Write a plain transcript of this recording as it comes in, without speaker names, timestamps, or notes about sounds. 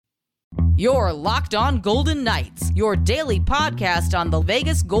Your Locked On Golden Knights, your daily podcast on the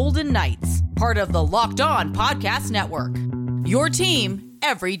Vegas Golden Knights, part of the Locked On Podcast Network. Your team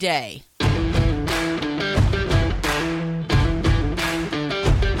every day.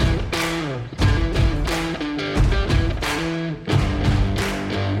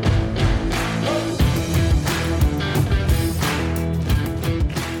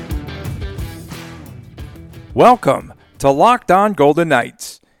 Welcome to Locked On Golden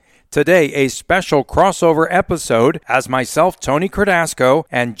Knights. Today, a special crossover episode as myself, Tony Cardasco,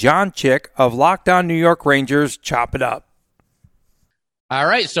 and John Chick of Locked On New York Rangers chop it up. All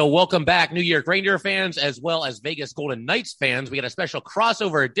right, so welcome back, New York Ranger fans, as well as Vegas Golden Knights fans. We got a special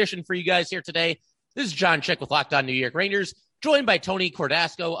crossover edition for you guys here today. This is John Chick with Locked On New York Rangers, joined by Tony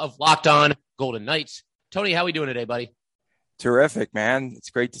Cardasco of Locked On Golden Knights. Tony, how we doing today, buddy? Terrific, man. It's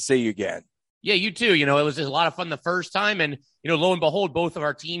great to see you again. Yeah, you too. You know, it was just a lot of fun the first time. And, you know, lo and behold, both of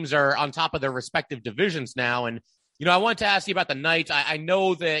our teams are on top of their respective divisions now. And, you know, I wanted to ask you about the Knights. I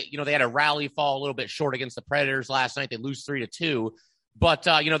know that, you know, they had a rally fall a little bit short against the Predators last night. They lose 3-2. But,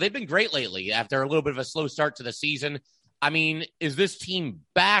 you know, they've been great lately after a little bit of a slow start to the season. I mean, is this team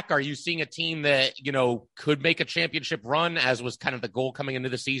back? Are you seeing a team that, you know, could make a championship run, as was kind of the goal coming into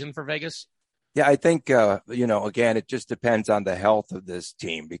the season for Vegas? Yeah, I think, you know, again, it just depends on the health of this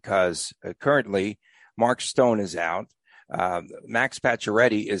team because currently Mark Stone is out. Max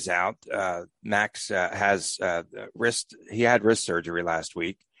Pacioretty is out. Max has he had wrist surgery last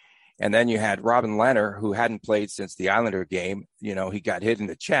week. And then you had Robin Lehner, who hadn't played since the Islander game. You know, he got hit in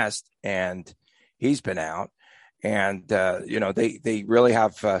the chest and he's been out. And, you know, they really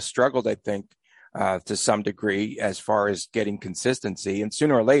have struggled, I think, to some degree as far as getting consistency. And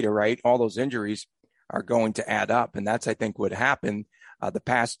sooner or later, right, all those injuries are going to add up. And that's, I think, what happened the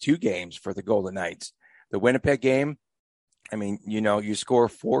past two games for the Golden Knights. The Winnipeg game, I mean, you know, you score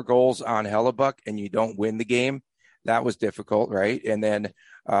 4 goals on Hellebuck and you don't win the game. That was difficult, right? And then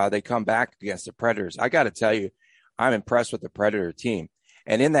they come back against the Predators. I got to tell you, I'm impressed with the Predator team.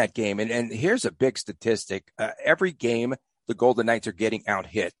 And in that game, and here's a big statistic, every game the Golden Knights are getting out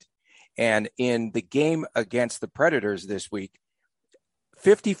hit. And in the game against the Predators this week,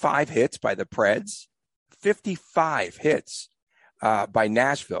 55 hits by the Preds, 55 hits by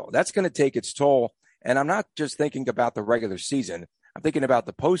Nashville. That's going to take its toll. And I'm not just thinking about the regular season. I'm thinking about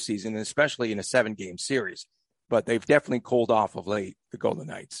the postseason, especially in a 7-game series. But they've definitely cooled off of late, the Golden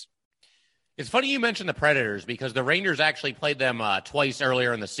Knights. It's funny you mentioned the Predators because the Rangers actually played them twice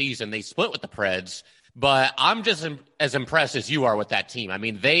earlier in the season. They split with the Preds, but I'm just as impressed as you are with that team. I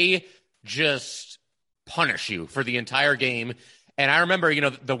mean, they just punish you for the entire game. And I remember, you know,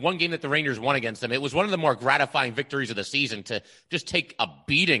 the one game that the Rangers won against them, it was one of the more gratifying victories of the season to just take a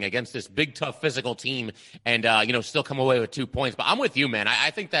beating against this big, tough, physical team and, you know, still come away with 2 points. But I'm with you, man. I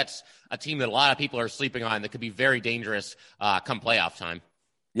think that's a team that a lot of people are sleeping on that could be very dangerous come playoff time.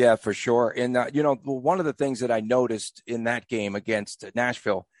 Yeah, for sure. And, you know, one of the things that I noticed in that game against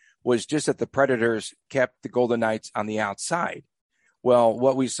Nashville was just that the Predators kept the Golden Knights on the outside. Well,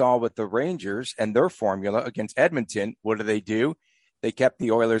 what we saw with the Rangers and their formula against Edmonton, what do? They kept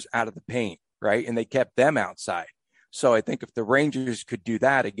the Oilers out of the paint, right? And they kept them outside. So I think if the Rangers could do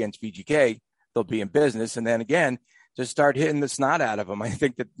that against VGK, they'll be in business. And then again, just start hitting the snot out of them. I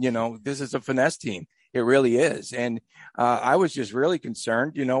think that, you know, this is a finesse team. It really is. And I was just really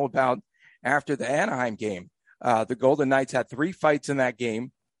concerned, you know, about after the Anaheim game. The Golden Knights had 3 fights in that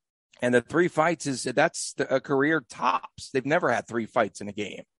game. And the 3 fights that's a career tops. They've never had 3 fights in a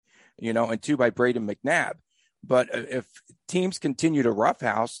game, you know, and 2 by Braden McNabb. But if teams continue to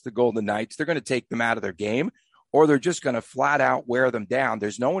roughhouse the Golden Knights, they're going to take them out of their game, or they're just going to flat out wear them down.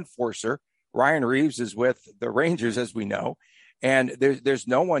 There's no enforcer. Ryan Reeves is with the Rangers, as we know, and there's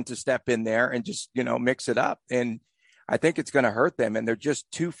no one to step in there and just, you know, mix it up. And I think it's going to hurt them. And they're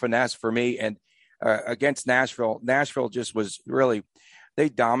just too finesse for me. And against Nashville just was really. They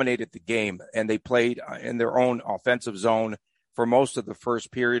dominated the game, and they played in their own offensive zone for most of the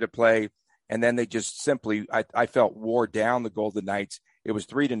first period of play. And then they just simply, I felt, wore down the Golden Knights. It was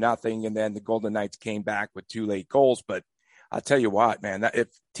 3-0, and then the Golden Knights came back with 2 late goals. But I'll tell you what, man, if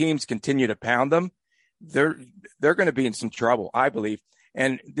teams continue to pound them, they're going to be in some trouble, I believe.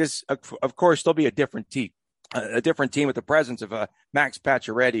 And this, of course, there'll be a different team with the presence of Max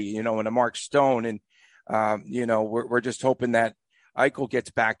Pacioretty, you know, and a Mark Stone. And, you know, we're just hoping that Eichel gets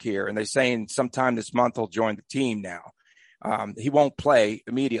back here, and they're saying sometime this month he'll join the team now. He won't play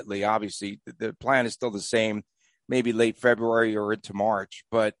immediately, obviously. The plan is still the same, maybe late February or into March,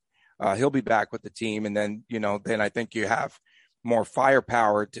 but he'll be back with the team. And then, you know, then I think you have more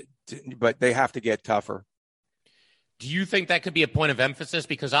firepower, but they have to get tougher. Do you think that could be a point of emphasis?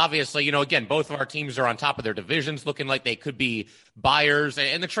 Because obviously, again, both of our teams are on top of their divisions, looking like they could be buyers,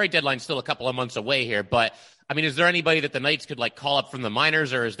 and the trade deadline's still a couple of months away here. But I mean, is there anybody that the Knights could call up from the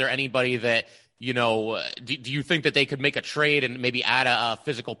minors, or is there anybody that, do you think that they could make a trade and maybe add a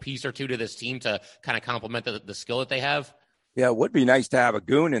physical piece or two to this team to kind of complement the skill that they have? Yeah, it would be nice to have a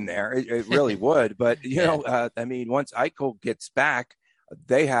goon in there. It really would. But, I mean, once Eichel gets back,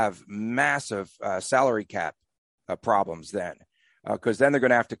 they have massive salary cap problems then, because then they're going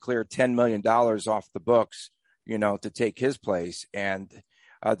to have to clear $10 million off the books, to take his place. And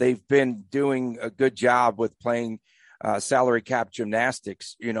they've been doing a good job with playing salary cap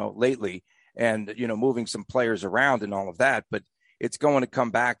gymnastics, lately, and, moving some players around and all of that. But it's going to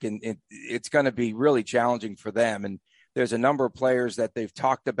come back, and it's going to be really challenging for them. And there's a number of players that they've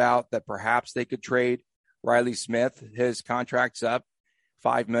talked about that perhaps they could trade. Riley Smith, his contract's up.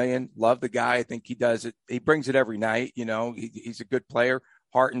 $5 million. Love the guy. I think he does it. He brings it every night. He's a good player,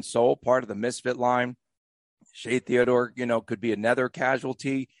 heart and soul, part of the misfit line. Shea Theodore, could be another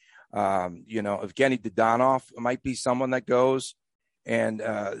casualty. Evgeny Dadonov might be someone that goes. And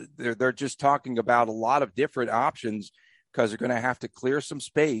they're just talking about a lot of different options, because they're going to have to clear some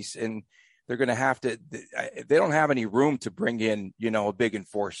space, and they're going to have to. They don't have any room to bring in, a big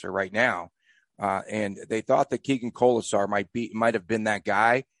enforcer right now. And they thought that Keegan Colasar might have been that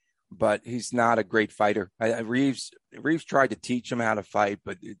guy, but he's not a great fighter. Reeves tried to teach him how to fight,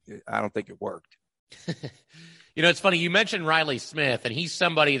 but I don't think it worked. It's funny. You mentioned Riley Smith, and he's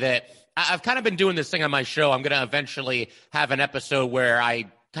somebody that I've kind of been doing this thing on my show. I'm going to eventually have an episode where I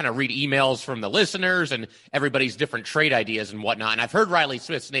kind of read emails from the listeners and everybody's different trade ideas and whatnot. And I've heard Riley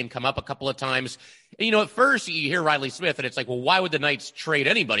Smith's name come up a couple of times. And, at first you hear Riley Smith and it's like, well, why would the Knights trade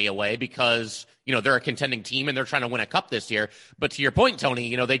anybody away? Because, they're a contending team and they're trying to win a cup this year. But to your point,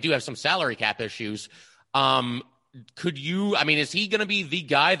 Tony, they do have some salary cap issues. Is he going to be the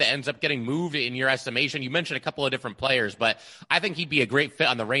guy that ends up getting moved in your estimation? You mentioned a couple of different players, but I think he'd be a great fit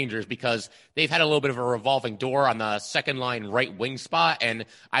on the Rangers because they've had a little bit of a revolving door on the second line right wing spot, and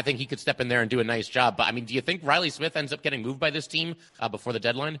I think he could step in there and do a nice job. But, do you think Riley Smith ends up getting moved by this team before the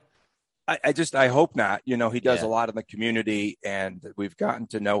deadline? I hope not. He does a lot in the community, and we've gotten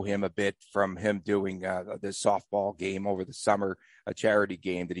to know him a bit from him doing this softball game over the summer, a charity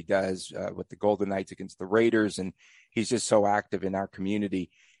game that he does with the Golden Knights against the Raiders. And he's just so active in our community,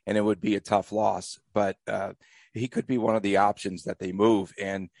 and it would be a tough loss, but he could be one of the options that they move.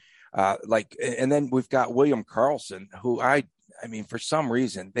 And and then we've got William Karlsson, who for some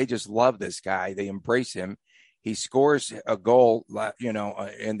reason, they just love this guy. They embrace him. He scores a goal,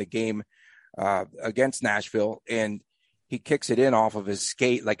 in the game against Nashville, and he kicks it in off of his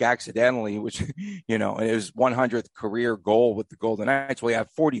skate, accidentally, which, and his 100th career goal with the Golden Knights. Well, he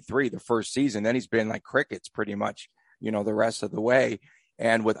had 43 the first season. Then he's been like crickets pretty much, the rest of the way.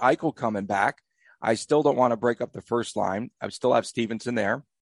 And with Eichel coming back, I still don't want to break up the first line. I still have Stevenson there.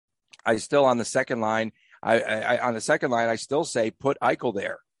 I still on the second line. I still say put Eichel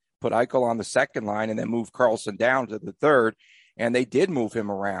there. Put Eichel on the second line and then move Karlsson down to the third. And they did move him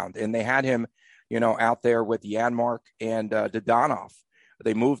around, and they had him, out there with Janmark and Dadonov.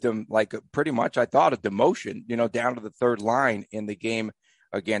 They moved him pretty much, I thought, a demotion, down to the third line in the game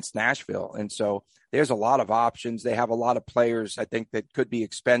against Nashville. And so there's a lot of options. They have a lot of players, I think, that could be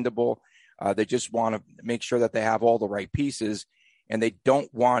expendable. They just want to make sure that they have all the right pieces, and they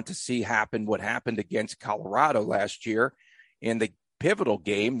don't want to see happen what happened against Colorado last year in the pivotal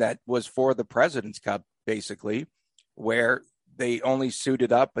game that was for the President's Cup, basically, where they only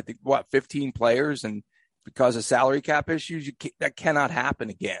suited up, 15 players, and because of salary cap issues, that cannot happen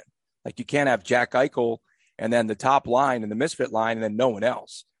again. You can't have Jack Eichel and then the top line and the misfit line and then no one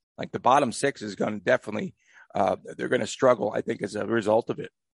else. The bottom six is going to definitely, they're going to struggle, I think, as a result of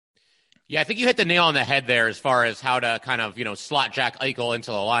it. Yeah, I think you hit the nail on the head there as far as how to kind of, slot Jack Eichel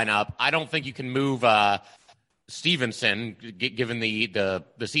into the lineup. I don't think you can move Stevenson, given the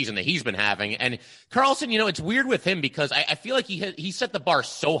season that he's been having. And Karlsson, it's weird with him because I feel like he set the bar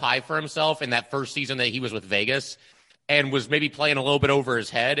so high for himself in that first season that he was with Vegas and was maybe playing a little bit over his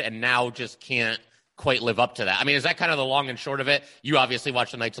head and now just can't quite live up to that. Is that kind of the long and short of it? You obviously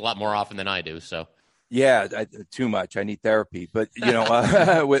watch the Knights a lot more often than I do, so. Yeah, too much. I need therapy. But,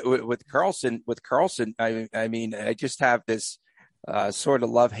 with Karlsson, I just have this sort of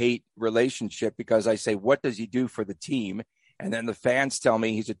love-hate relationship because I say, what does he do for the team? And then the fans tell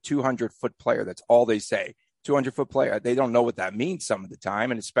me he's a 200-foot player. That's all they say. 200-foot player. They don't know what that means some of the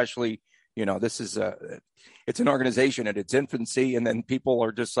time. And especially, this is it's an organization at its infancy. And then people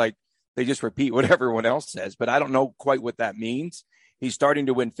are just they just repeat what everyone else says. But I don't know quite what that means. He's starting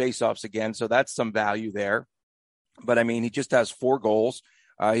to win faceoffs again. So that's some value there. But I mean, he just has 4 goals.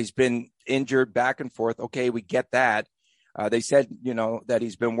 He's been injured back and forth. Okay, we get that. They said, that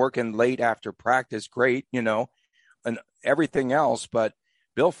he's been working late after practice. Great, and everything else. But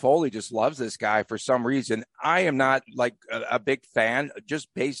Bill Foley just loves this guy for some reason. I am not like a big fan, just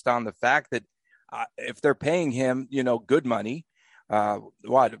based on the fact that if they're paying him, good money,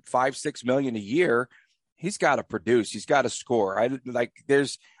 $5-6 million a year, he's got to produce. He's got to score. I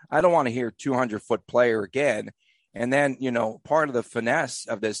don't want to hear 200-foot player again. And then, part of the finesse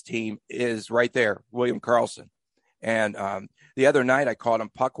of this team is right there, William Karlsson. And the other night I caught him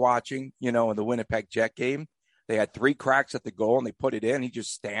puck watching, in the Winnipeg Jet game. They had 3 cracks at the goal and they put it in. He's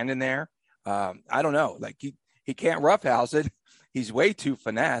just standing there. I don't know. Like he can't roughhouse it. He's way too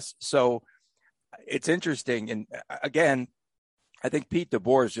finesse. So it's interesting. And again, I think Pete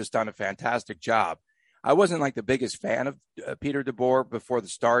DeBoer has just done a fantastic job. I wasn't like the biggest fan of Peter DeBoer before the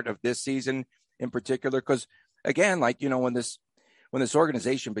start of this season in particular, because again, when this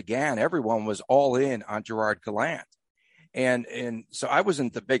organization began, everyone was all in on Gerard Gallant. And so I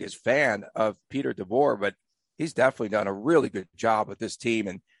wasn't the biggest fan of Peter DeBoer, but he's definitely done a really good job with this team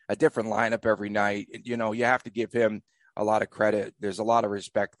and a different lineup every night. You have to give him a lot of credit. There's a lot of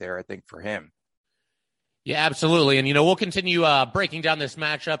respect there, I think, for him. Yeah, absolutely. And, we'll continue breaking down this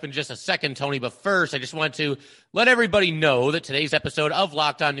matchup in just a second, Tony. But first, I just want to let everybody know that today's episode of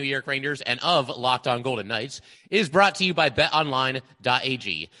Locked On New York Rangers and of Locked On Golden Knights is brought to you by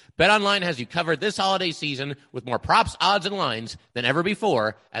BetOnline.ag. BetOnline has you covered this holiday season with more props, odds, and lines than ever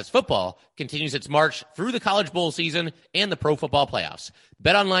before as football continues its march through the College Bowl season and the Pro Football Playoffs.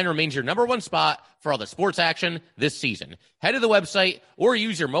 BetOnline remains your number one spot for all the sports action this season. Head to the website or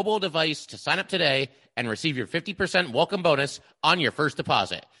use your mobile device to sign up today and receive your 50% welcome bonus on your first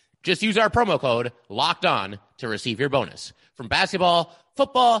deposit. Just use our promo code LOCKEDON to receive your bonus. From basketball,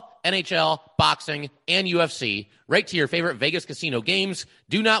 football, NHL, boxing, and UFC, right to your favorite Vegas casino games,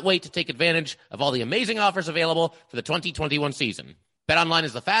 do not wait to take advantage of all the amazing offers available for the 2021 season. BetOnline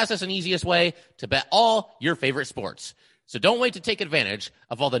is the fastest and easiest way to bet all your favorite sports. So don't wait to take advantage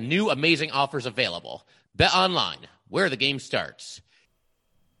of all the new amazing offers available. BetOnline, where the game starts.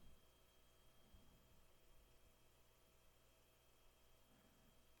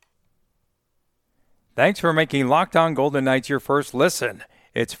 Thanks for making Locked On Golden Knights your first listen.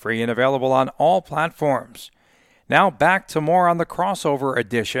 It's free and available on all platforms. Now back to more on the crossover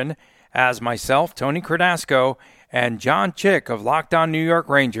edition as myself, Tony Cardasco, and John Chick of Locked On New York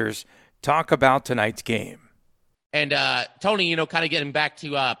Rangers talk about tonight's game. And Tony, kind of getting back to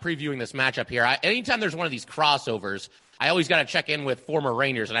previewing this matchup here. Anytime there's one of these crossovers, I always got to check in with former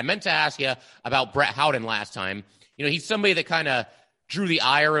Rangers. And I meant to ask you about Brett Howden last time. He's somebody that kind of drew the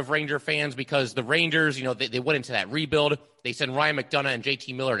ire of Ranger fans because the Rangers, they went into that rebuild. They send Ryan McDonough and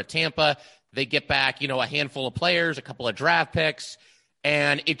JT Miller to Tampa. They get back, a handful of players, a couple of draft picks,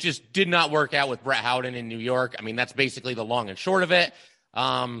 and it just did not work out with Brett Howden in New York. I mean, that's basically the long and short of it.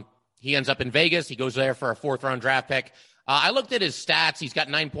 He ends up in Vegas. He goes there for a 4th-round draft pick. I looked at his stats. He's got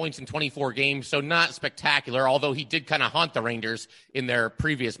 9 points in 24 games, so not spectacular, although he did kind of haunt the Rangers in their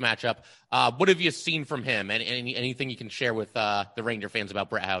previous matchup. What have you seen from him? And anything you can share with the Ranger fans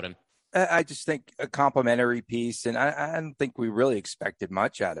about Brett Howden? I just think a complimentary piece, and I don't think we really expected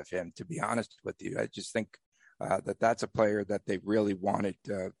much out of him, to be honest with you. I just think that's a player that they really wanted.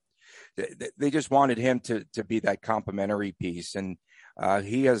 They just wanted him to be that complimentary piece, and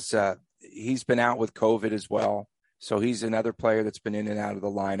he's been out with COVID as well. So he's another player that's been in and out of the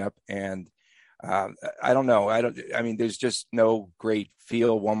lineup. And I don't know. I mean, there's just no great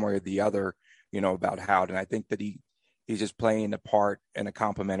feel one way or the other, about Howden. I think that he's just playing a part in a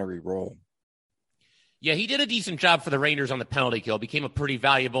complimentary role. Yeah, he did a decent job for the Rangers on the penalty kill, became a pretty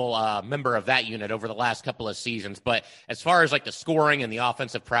valuable member of that unit over the last couple of seasons. But as far as like the scoring and the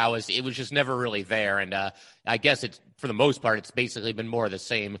offensive prowess, it was just never really there. And I guess it's, for the most part, it's basically been more of the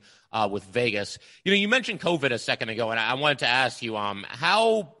same with Vegas. You mentioned COVID a second ago, and I wanted to ask you,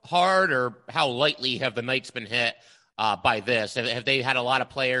 how hard or how lightly have the Knights been hit by this? Have they had a lot of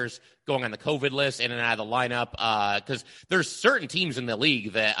players going on the COVID list in and out of the lineup? Because there's certain teams in the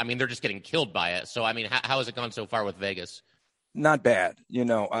league that, I mean, they're just getting killed by it. So, I mean, how has it gone so far with Vegas? Not bad.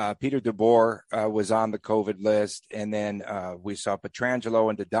 Peter DeBoer was on the COVID list, and then we saw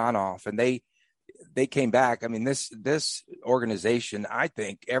Pietrangelo and Dadonov, and they came back. I mean, this organization, I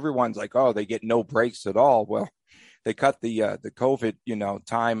think everyone's like, oh, they get no breaks at all. Well, they cut the COVID,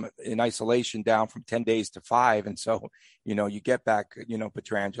 time in isolation down from 10 days to 5. And so, you get back,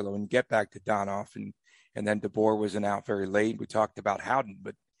 Pietrangelo, and you get back to Dadonov, and then DeBoer wasn't out very late. We talked about Howden,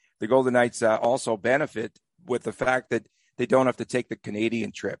 but the Golden Knights also benefit with the fact that they don't have to take the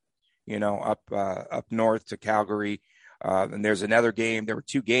Canadian trip. up north to Calgary. And there's another game. There were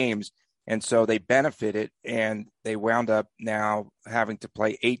 2 games. And so they benefited, and they wound up now having to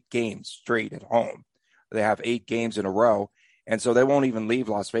play 8 games straight at home. They have 8 games in a row. And so they won't even leave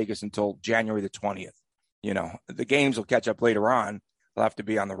Las Vegas until January the 20th. The games will catch up later on. They'll have to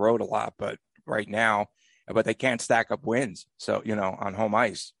be on the road a lot, but they can't stack up wins. So, on home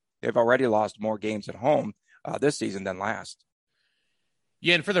ice, they've already lost more games at home this season than last.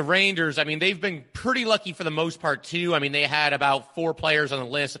 Yeah, and for the Rangers, I mean, they've been pretty lucky for the most part, too. I mean, they had about 4 players on the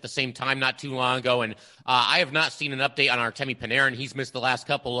list at the same time not too long ago, and I have not seen an update on Artemi Panarin. He's missed the last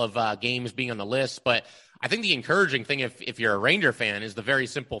couple of games being on the list, but I think the encouraging thing, if you're a Ranger fan, is the very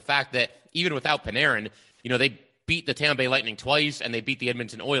simple fact that even without Panarin, they beat the Tampa Bay Lightning twice, and they beat the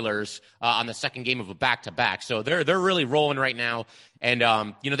Edmonton Oilers on the second game of a back-to-back. So they're really rolling right now. And,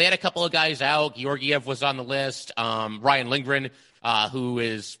 they had a couple of guys out. Georgiev was on the list. Ryan Lindgren, who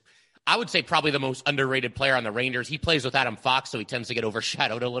is, I would say, probably the most underrated player on the Rangers. He plays with Adam Fox, so he tends to get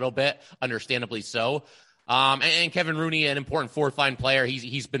overshadowed a little bit, understandably so. And Kevin Rooney, an important fourth-line player.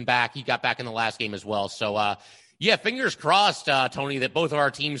 He's been back. He got back in the last game as well. So, fingers crossed, Tony, that both of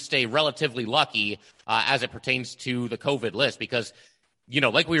our teams stay relatively lucky as it pertains to the COVID list, because,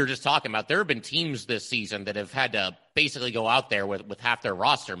 like we were just talking about, there have been teams this season that have had to basically go out there with half their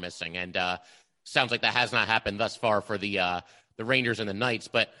roster missing, and sounds like that has not happened thus far for the Rangers and the Knights.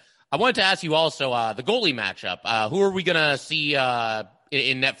 But I wanted to ask you also the goalie matchup. Who are we going to see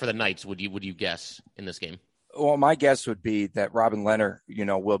in net for the Knights, would you guess, in this game? Well, my guess would be that Robin Lehner,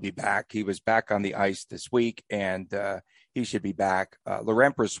 will be back. He was back on the ice this week, and he should be back.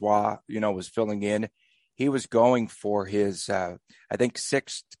 Laurent Brossoit, was filling in. He was going for his, I think,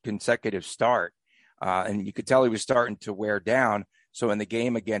 6th consecutive start, and you could tell he was starting to wear down. So in the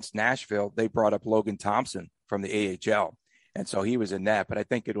game against Nashville, they brought up Logan Thompson from the AHL, and so he was in net. But I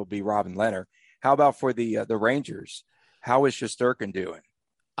think it'll be Robin Lehner. How about for the Rangers? How is Shesterkin doing?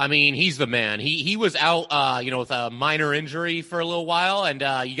 I mean, he's the man. He was out, with a minor injury for a little while, and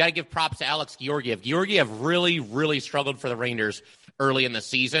you got to give props to Alex Georgiev. Georgiev really, really struggled for the Rangers early in the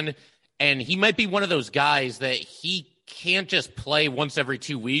season, and he might be one of those guys that he can't just play once every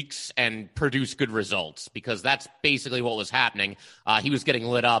 2 weeks and produce good results, because that's basically what was happening. He was getting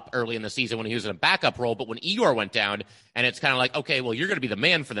lit up early in the season when he was in a backup role, but when Igor went down, and it's kind of like, okay, well, you're going to be the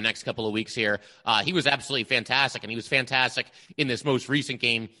man for the next couple of weeks here. He was absolutely fantastic, and he was fantastic in this most recent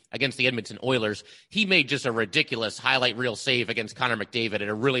game against the Edmonton Oilers. He made just a ridiculous highlight reel save against Connor McDavid at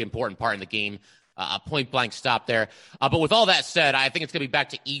a really important part in the game. A point-blank stop there. But with all that said, I think it's going to be back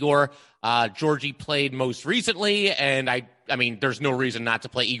to Igor. Georgie played most recently, and I mean, there's no reason not to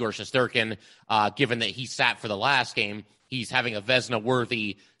play Igor Shesterkin, given that he sat for the last game. He's having a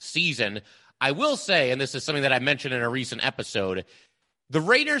Vezina-worthy season. I will say, and this is something that I mentioned in a recent episode, the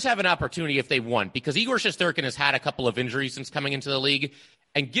Raiders have an opportunity if they want, because Igor Shesterkin has had a couple of injuries since coming into the league.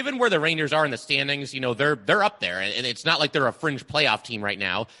 And given where the Rangers are in the standings, they're up there, and it's not like they're a fringe playoff team right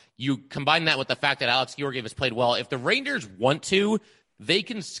now. You combine that with the fact that Alex Georgiev has played well. If the Rangers want to, they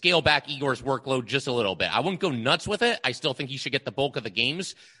can scale back Igor's workload just a little bit. I wouldn't go nuts with it. I still think he should get the bulk of the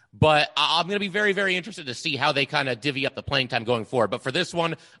games, but I'm going to be very, very interested to see how they kind of divvy up the playing time going forward. But for this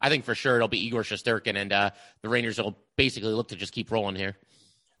one, I think for sure it'll be Igor Shesterkin, and the Rangers will basically look to just keep rolling here.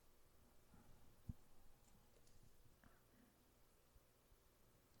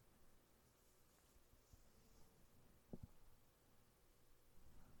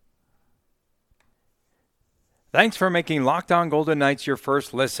 Thanks for making Locked On Golden Knights your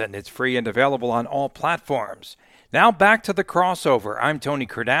first listen. It's free and available on all platforms. Now back to the crossover. I'm Tony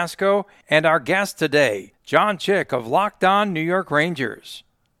Cardasco, and our guest today, John Chick of Locked On New York Rangers.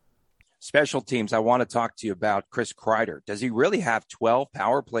 Special teams, I want to talk to you about Chris Kreider. Does he really have 12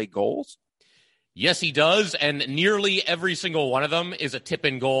 power play goals? Yes, he does, and nearly every single one of them is a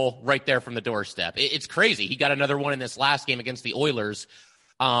tip-in goal right there from the doorstep. It's crazy. He got another one in this last game against the Oilers.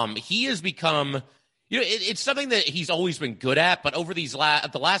 He has become... it's something that he's always been good at, but over the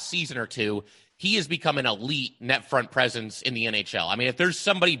last season or two, he has become an elite net front presence in the NHL. I mean, if there's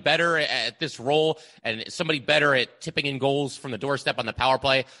somebody better at this role and somebody better at tipping in goals from the doorstep on the power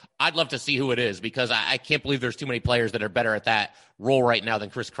play, I'd love to see who it is, because I can't believe there's too many players that are better at that role right now than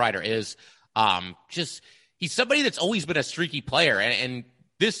Chris Kreider is. He's somebody that's always been a streaky player, and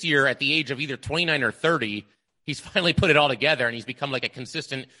this year at the age of either 29 or 30, he's finally put it all together, and he's become like a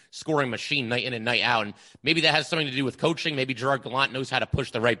consistent scoring machine night in and night out. And maybe that has something to do with coaching. Maybe Gerard Gallant knows how to push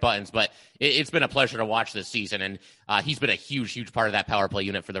the right buttons, but it's been a pleasure to watch this season. And he's been a huge, huge part of that power play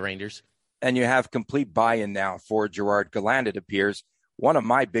unit for the Rangers. And you have complete buy-in now for Gerard Gallant, it appears, one of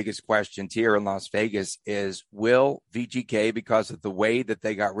my biggest questions here in Las Vegas is, will VGK, because of the way that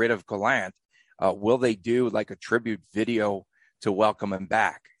they got rid of Gallant, will they do like a tribute video to welcome him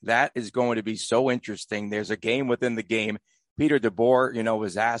back? That is going to be so interesting. There's a game within the game. Peter DeBoer,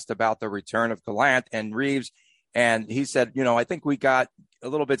 was asked about the return of Gallant and Reeves, and he said, I think we got a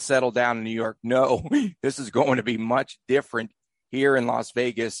little bit settled down in New York. No, this is going to be much different here in Las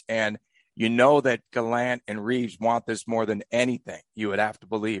Vegas, and that Gallant and Reeves want this more than anything. You would have to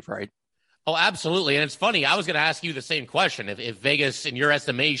believe, right? Oh, absolutely. And it's funny. I was going to ask you the same question. If Vegas, in your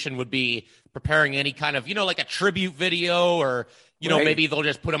estimation, would be preparing any kind of, like a tribute video, or, right, maybe they'll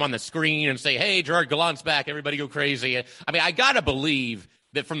just put him on the screen and say, hey, Gerard Gallant's back. Everybody go crazy. I mean, I got to believe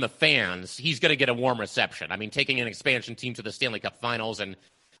that from the fans, he's going to get a warm reception. I mean, taking an expansion team to the Stanley Cup Finals. And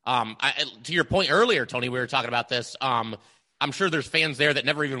to your point earlier, Tony, we were talking about this. I'm sure there's fans there that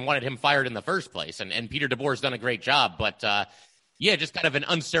never even wanted him fired in the first place. And Peter DeBoer's done a great job. But, just kind of an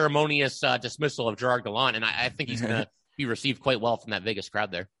unceremonious dismissal of Gerard Gallant. And I think he's going to be received quite well from that Vegas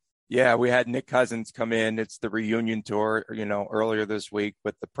crowd there. Yeah, we had Nick Cousins come in. It's the reunion tour, earlier this week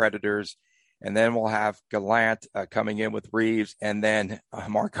with the Predators. And then we'll have Gallant coming in with Reeves. And then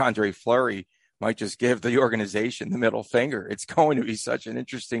Marc-Andre Fleury might just give the organization the middle finger. It's going to be such an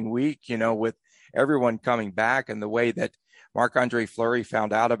interesting week, with everyone coming back, and the way that Marc-Andre Fleury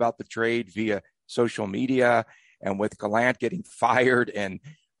found out about the trade via social media, and with Gallant getting fired, and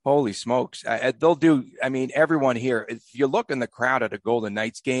holy smokes, they'll do. I mean, everyone here, if you look in the crowd at a Golden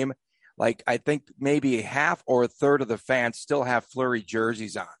Knights game, like I think maybe a half or a third of the fans still have Fleury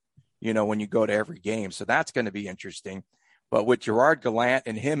jerseys on, when you go to every game. So that's going to be interesting. But with Gerard Gallant,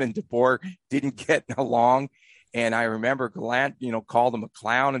 and him and DeBoer didn't get along. And I remember Gallant, called him a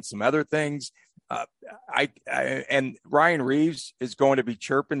clown and some other things. And Ryan Reeves is going to be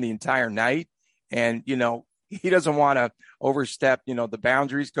chirping the entire night. And, he doesn't want to overstep, the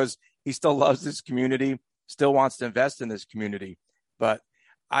boundaries, because he still loves this community, still wants to invest in this community. But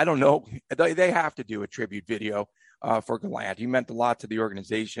I don't know. They have to do a tribute video for Gallant. He meant a lot to the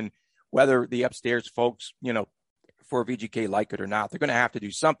organization, whether the upstairs folks, for VGK like it or not. They're going to have to do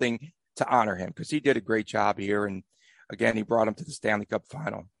something to honor him, because he did a great job here. And again, he brought him to the Stanley Cup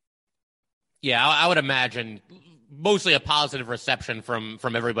final. Yeah, I would imagine mostly a positive reception from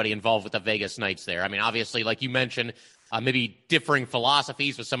everybody involved with the Vegas Knights there. I mean, obviously, like you mentioned, maybe differing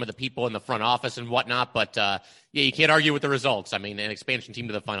philosophies with some of the people in the front office and whatnot. But, you can't argue with the results. I mean, an expansion team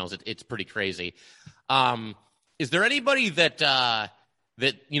to the finals, it's pretty crazy. Is there anybody that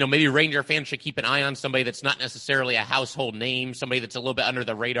maybe Ranger fans should keep an eye on, somebody that's not necessarily a household name, somebody that's a little bit under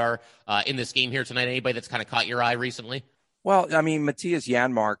the radar in this game here tonight? Anybody that's kind of caught your eye recently? Well, I mean, Matthias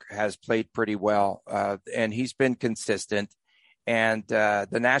Janmark has played pretty well, and he's been consistent. And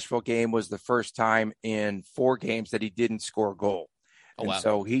the Nashville game was the first time in 4 games that he didn't score a goal. Oh, wow. And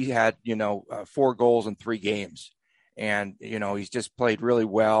so he had, 4 goals in 3 games. And, he's just played really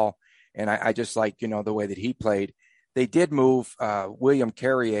well. And I just like, the way that he played. They did move William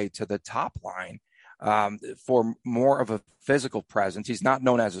Carrier to the top line for more of a physical presence. He's not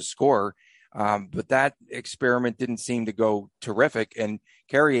known as a scorer. But that experiment didn't seem to go terrific, and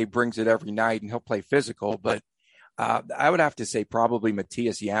Carrier brings it every night, and he'll play physical. But I would have to say probably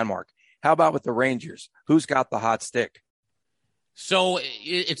Matthias Janmark. How about with the Rangers? Who's got the hot stick? So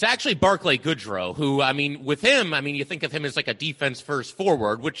it's actually Barclay Goodrow, who, I mean, with him, I mean, you think of him as like a defense-first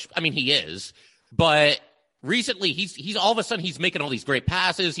forward, which, I mean, he is. But recently, he's all of a sudden, he's making all these great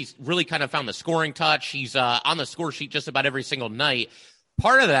passes. He's really kind of found the scoring touch. He's on the score sheet just about every single night.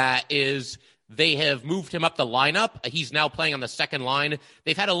 Part of that is they have moved him up the lineup. He's now playing on the second line.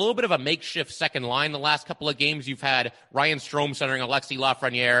 They've had a little bit of a makeshift second line the last couple of games. You've had Ryan Strome centering Alexis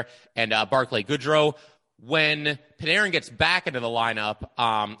Lafreniere and Barclay Goodrow. When Panarin gets back into the lineup,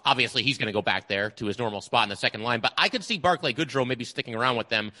 obviously he's going to go back there to his normal spot in the second line. But I could see Barclay Goodrow maybe sticking around with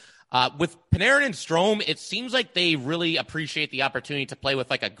them. With Panarin and Strome, it seems like they really appreciate the opportunity to play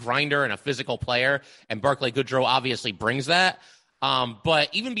with like a grinder and a physical player. And Barclay Goodrow obviously brings that. But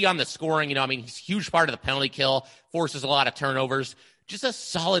even beyond the scoring, he's a huge part of the penalty kill, forces a lot of turnovers. Just a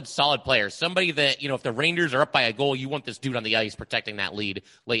solid player. Somebody that, if the Rangers are up by a goal, you want this dude on the ice protecting that lead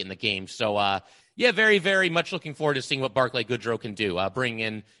late in the game. So, very, very much looking forward to seeing what Barclay Goodrow can do. Bring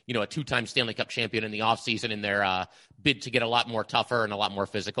in, a 2-time Stanley Cup champion in the offseason in their bid to get a lot more tougher and a lot more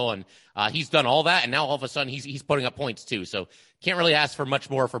physical. And he's done all that, and now all of a sudden he's putting up points too. So can't really ask for much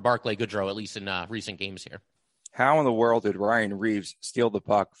more for Barclay Goodrow, at least in recent games here. How in the world did Ryan Reeves steal the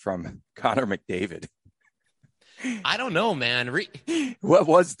puck from Connor McDavid? I don't know, man. What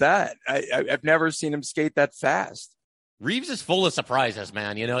was that? I've never seen him skate that fast. Reeves is full of surprises,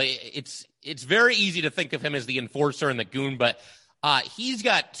 man. It's very easy to think of him as the enforcer and the goon, but He's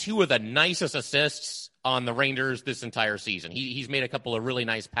got 2 of the nicest assists on the Rangers this entire season. He's made a couple of really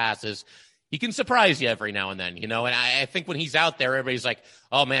nice passes. He can surprise you every now and then, and I think when he's out there, everybody's like,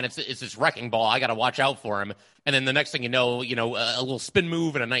 oh, man, it's this wrecking ball. I got to watch out for him. And then the next thing you know, a little spin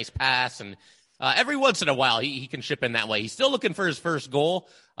move and a nice pass. And every once in a while, he can chip in that way. He's still looking for his first goal,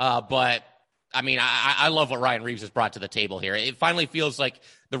 but, I mean, I love what Ryan Reaves has brought to the table here. It finally feels like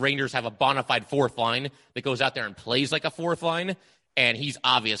the Rangers have a bona fide fourth line that goes out there and plays like a fourth line, and he's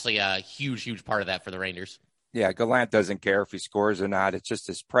obviously a huge, huge part of that for the Rangers. Yeah, Gallant doesn't care if he scores or not. It's just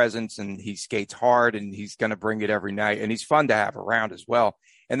his presence, and he skates hard, and he's going to bring it every night, and he's fun to have around as well.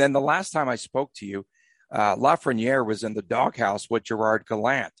 And then the last time I spoke to you, Lafreniere was in the doghouse with Gerard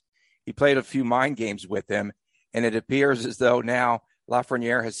Gallant. He played a few mind games with him, and it appears as though now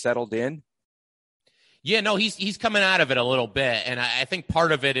Lafreniere has settled in. Yeah, no, he's coming out of it a little bit, and I think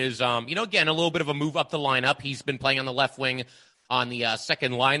part of it is, again, a little bit of a move up the lineup. He's been playing on the left wing on the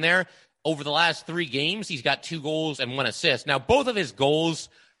second line there. Over the last 3 games, he's got 2 goals and 1 assist. Now, both of his goals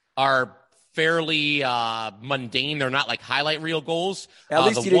are fairly mundane. They're not like highlight reel goals. At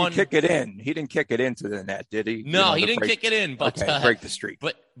least he didn't kick it in. He didn't kick it into the net, did he? No, he didn't kick it in. But break the streak.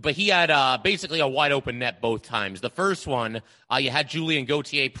 But he had basically a wide open net both times. The first one, you had Julien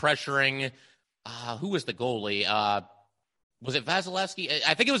Gauthier pressuring. Who was the goalie? Was it Vasilevsky?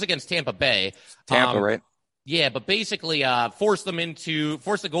 I think it was against Tampa Bay. Tampa, right? Yeah, but basically forced the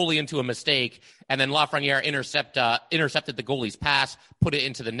goalie into a mistake, and then Lafreniere intercepted the goalie's pass, put it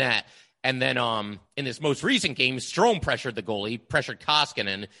into the net. And then in this most recent game, Strome pressured the goalie, pressured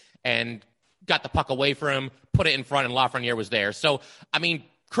Koskinen, and got the puck away from him, put it in front, and Lafreniere was there. So, I mean,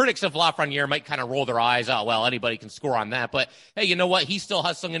 critics of Lafreniere might kind of roll their eyes. Oh, well, anybody can score on that. But, hey, you know what? He's still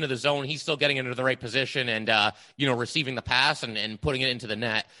hustling into the zone. He's still getting into the right position and, receiving the pass and putting it into the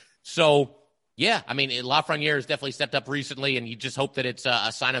net. So, yeah, I mean, Lafreniere has definitely stepped up recently, and you just hope that it's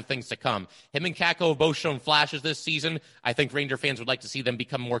a sign of things to come. Him and Kakko have both shown flashes this season. I think Ranger fans would like to see them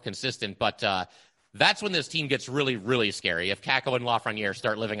become more consistent, but that's when this team gets really, really scary, if Kakko and Lafreniere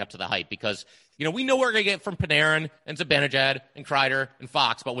start living up to the hype, because, we know what we're going to get from Panarin and Zibanejad and Kreider and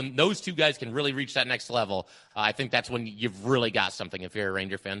Fox, but when those 2 guys can really reach that next level, I think that's when you've really got something if you're a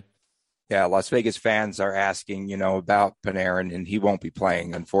Ranger fan. Yeah, Las Vegas fans are asking, about Panarin, and he won't be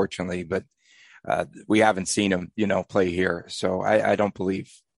playing, unfortunately, but we haven't seen him, play here. So I don't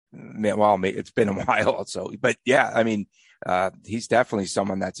believe, well, it's been a while also, but yeah, I mean, he's definitely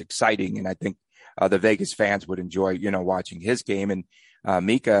someone that's exciting. And I think the Vegas fans would enjoy, watching his game. And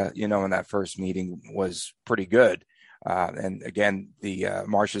Mika, in that first meeting was pretty good. And again, the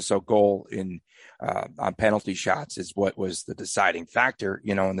Marchessault goal on penalty shots is what was the deciding factor,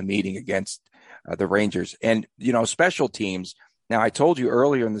 in the meeting against the Rangers. And, special teams. Now, I told you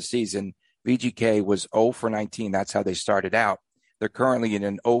earlier in the season, VGK was 0 for 19. That's how they started out. They're currently in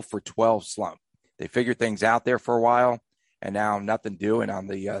an 0 for 12 slump. They figured things out there for a while, and now nothing doing on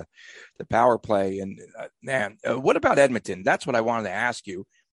the power play. And what about Edmonton? That's what I wanted to ask you.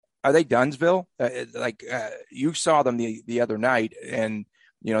 Are they Dunsville? You saw them the other night, and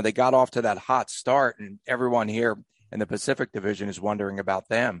they got off to that hot start, and everyone here in the Pacific Division is wondering about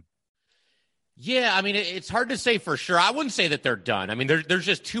them. Yeah, I mean, it's hard to say for sure. I wouldn't say that they're done. I mean, there's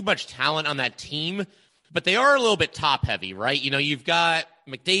just too much talent on that team, but they are a little bit top heavy, right? You've got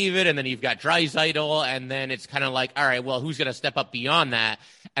McDavid, and then you've got Draisaitl, and then it's kind of like, all right, well, who's going to step up beyond that?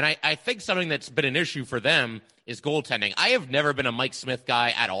 And I think something that's been an issue for them is goaltending. I have never been a Mike Smith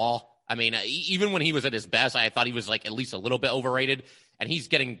guy at all. I mean, even when he was at his best, I thought he was like at least a little bit overrated, and he's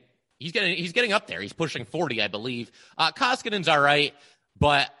getting up there. He's pushing 40, I believe. Koskinen's all right.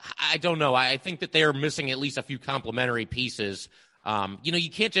 But I don't know. I think that they're missing at least a few complementary pieces. You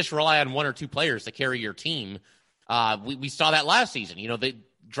can't just rely on 1 or 2 players to carry your team. We saw that last season. The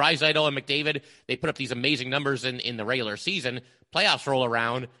Draisaitl and McDavid, they put up these amazing numbers in the regular season. Playoffs roll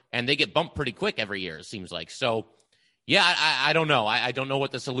around, and they get bumped pretty quick every year, it seems like. So, yeah, I don't know. I don't know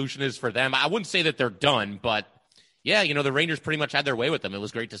what the solution is for them. I wouldn't say that they're done, but, yeah, the Rangers pretty much had their way with them. It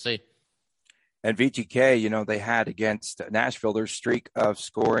was great to see. And VGK, they had against Nashville their streak of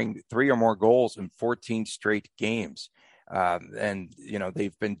scoring 3 or more goals in 14 straight games. And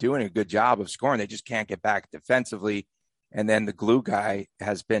they've been doing a good job of scoring. They just can't get back defensively. And then the glue guy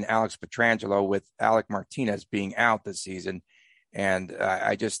has been Alex Pietrangelo, with Alec Martinez being out this season. And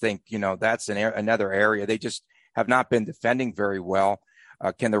I just think, that's another area. They just have not been defending very well.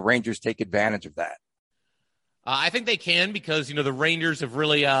 Can the Rangers take advantage of that? I think they can, because, the Rangers have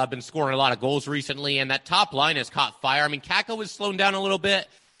really been scoring a lot of goals recently, and that top line has caught fire. I mean, Kakko has slowed down a little bit,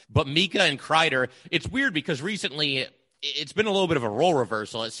 but Mika and Kreider, it's weird because recently it's been a little bit of a role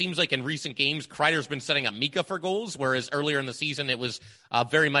reversal. It seems like in recent games, Kreider's been setting up Mika for goals, whereas earlier in the season, it was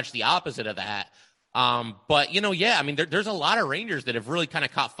very much the opposite of that. But, there's a lot of Rangers that have really kind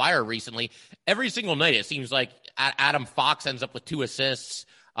of caught fire recently. Every single night, it seems like Adam Fox ends up with 2 assists.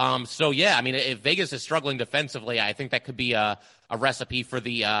 If Vegas is struggling defensively, I think that could be a recipe for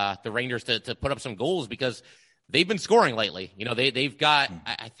the Rangers to put up some goals, because they've been scoring lately. They've got,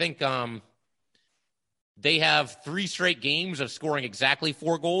 I think, they have 3 straight games of scoring exactly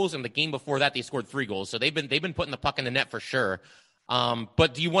 4 goals, and the game before that they scored 3 goals. So they've been putting the puck in the net for sure.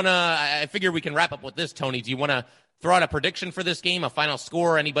 But do you want to? I figure we can wrap up with this, Tony. Do you want to throw out a prediction for this game, a final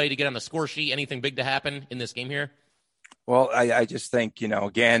score, anybody to get on the score sheet, anything big to happen in this game here? Well, I just think,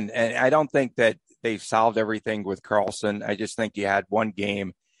 again, and I don't think that they've solved everything with Karlsson. I just think he had one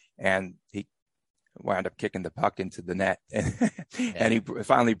game and he wound up kicking the puck into the net and he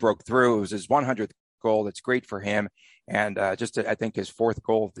finally broke through. It was his 100th goal. That's great for him. And I think his 4th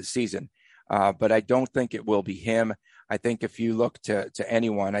goal of the season. But I don't think it will be him. I think if you look to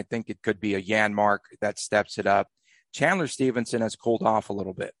anyone, I think it could be a Janmark that steps it up. Chandler Stevenson has cooled off a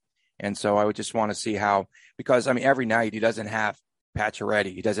little bit. And so I would just want to see how, because every night he doesn't have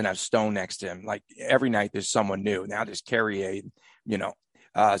Pacioretty. He doesn't have Stone next to him. Like every night there's someone new. Now there's Carrier,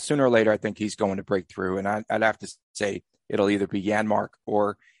 sooner or later, I think he's going to break through. And I'd have to say it'll either be Janmark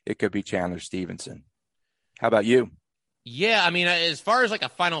or it could be Chandler Stevenson. How about you? Yeah, as far as like a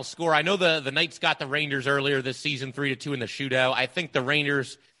final score, I know the Knights got the Rangers earlier this season, 3-2 in the shootout. I think the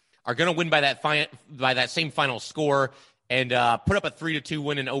Rangers are going to win by that same final score and put up a 3-2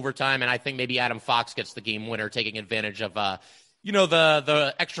 win in overtime. And I think maybe Adam Fox gets the game winner, taking advantage of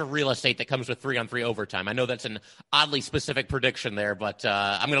the extra real estate that comes with 3-on-3 overtime. I know that's an oddly specific prediction there, but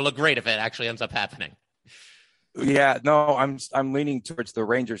I'm going to look great if it actually ends up happening. Yeah, no, I'm leaning towards the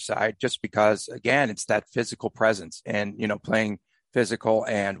Rangers side just because, again, it's that physical presence and, playing physical,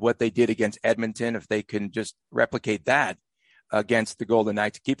 and what they did against Edmonton, if they can just replicate that against the Golden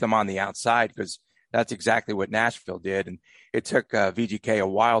Knights, keep them on the outside, because that's exactly what Nashville did. And it took VGK a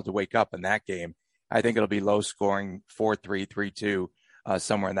while to wake up in that game. I think it'll be low scoring, 4-3, 3-2,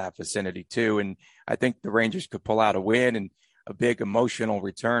 somewhere in that vicinity too. And I think the Rangers could pull out a win and a big emotional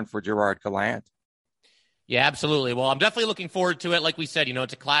return for Gerard Gallant. Yeah, absolutely. Well, I'm definitely looking forward to it. Like we said,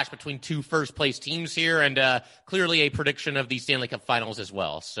 it's a clash between 2 first-place teams here, and clearly a prediction of the Stanley Cup Finals as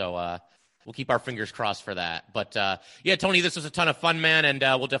well. So we'll keep our fingers crossed for that. But, Tony, this was a ton of fun, man, and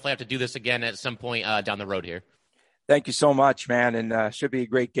we'll definitely have to do this again at some point down the road here. Thank you so much, man, and should be a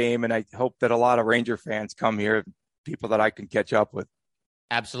great game, and I hope that a lot of Ranger fans come here, people that I can catch up with.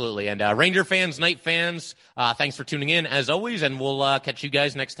 Absolutely. And Ranger fans, Knight fans, thanks for tuning in, as always, and we'll catch you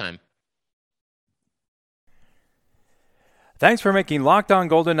guys next time. Thanks for making Locked On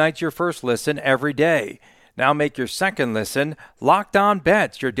Golden Knights your first listen every day. Now make your second listen Locked On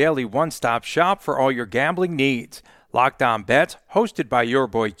Bets, your daily one-stop shop for all your gambling needs. Locked On Bets, hosted by your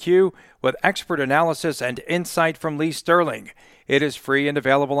boy Q, with expert analysis and insight from Lee Sterling. It is free and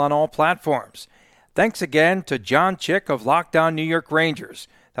available on all platforms. Thanks again to John Chick of Locked On New York Rangers.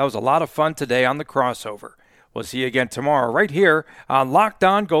 That was a lot of fun today on the crossover. We'll see you again tomorrow right here on Locked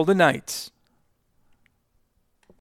On Golden Knights.